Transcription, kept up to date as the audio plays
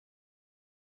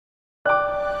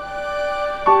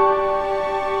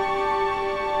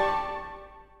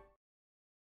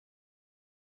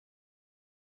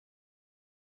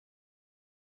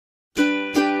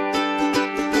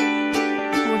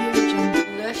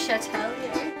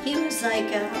Chatelier. He was like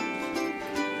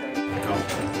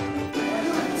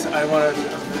So I want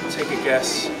to take a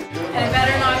guess. And it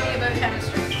better not be about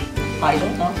chemistry. I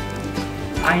don't know.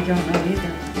 I don't know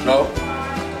either. No.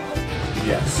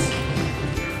 Yes.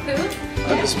 Who?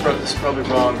 This is probably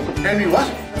wrong. Henry what?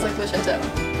 It's like Le Chatelier.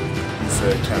 He's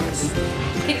a chemist.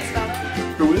 Can you spell it?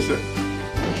 Who is it?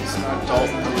 It's not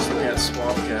Dalton. He's looking at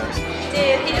swamp gas.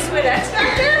 Did he just win X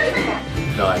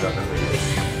Factor? No, I don't know who he is.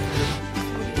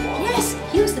 yes,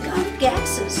 he was the god of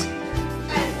gases.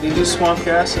 Do you do swamp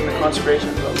gas in the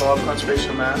conservation, the law of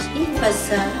conservation of mass? He was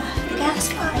the gas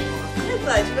guy. I'm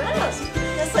glad you asked.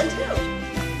 Yes, I do.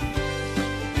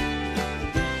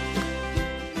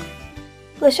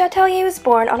 Le Chatelier was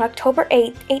born on October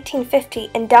 8, 1850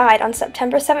 and died on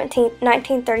September 17,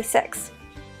 1936.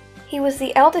 He was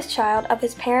the eldest child of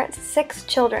his parents' 6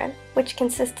 children, which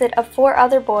consisted of 4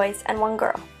 other boys and 1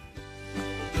 girl.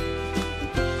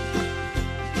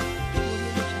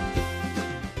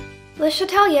 Le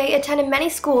Chatelier attended many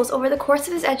schools over the course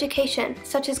of his education,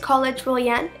 such as College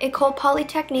Rollien, École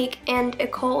Polytechnique, and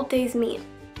École des Mines.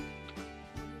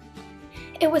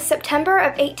 It was September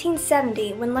of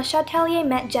 1870 when Le Chatelier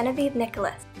met Genevieve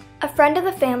Nicolas. A friend of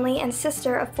the family and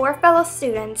sister of 4 fellow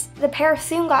students, the pair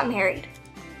soon got married.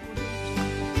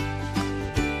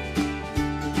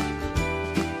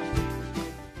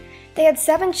 They had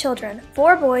 7 children,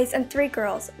 4 boys and 3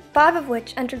 girls, 5 of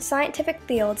which entered scientific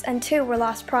fields and 2 were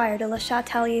lost prior to Le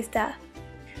Chatelier's death.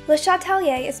 Le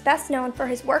Chatelier is best known for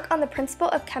his work on the principle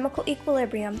of chemical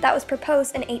equilibrium that was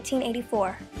proposed in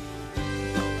 1884.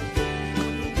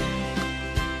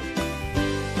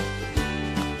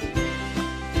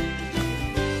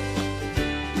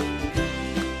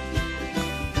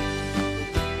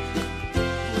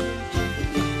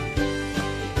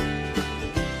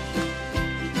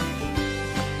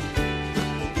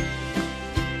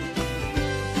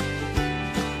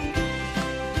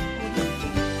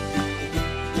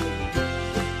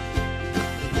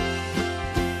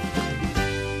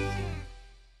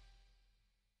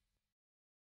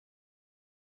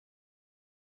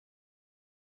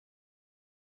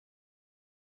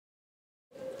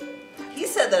 He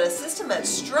said that a system at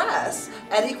stress,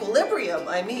 at equilibrium,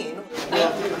 I mean.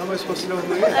 Well, how am I supposed to know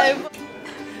who he is?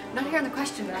 I'm not hearing the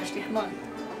question, but actually, come on.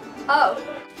 Oh,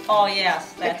 Oh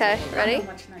yes. Okay, ready?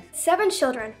 7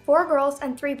 children, 4 girls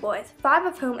and 3 boys, 5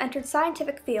 of whom entered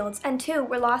scientific fields and 2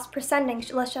 were lost presenting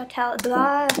Le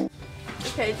Chatelier.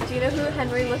 Okay, do you know who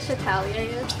Henri Le Chatelier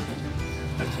is?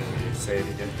 I can't really say it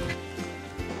again.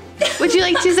 Would you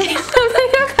like to say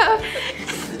something about?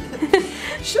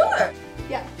 Sure.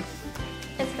 Yeah.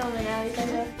 It's going now, you can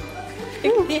do.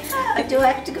 Do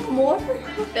I have to go more?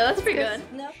 No, that's pretty good.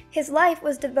 No. His life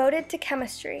was devoted to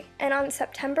chemistry, and on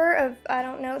September of, I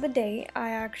don't know the date,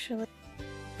 I actually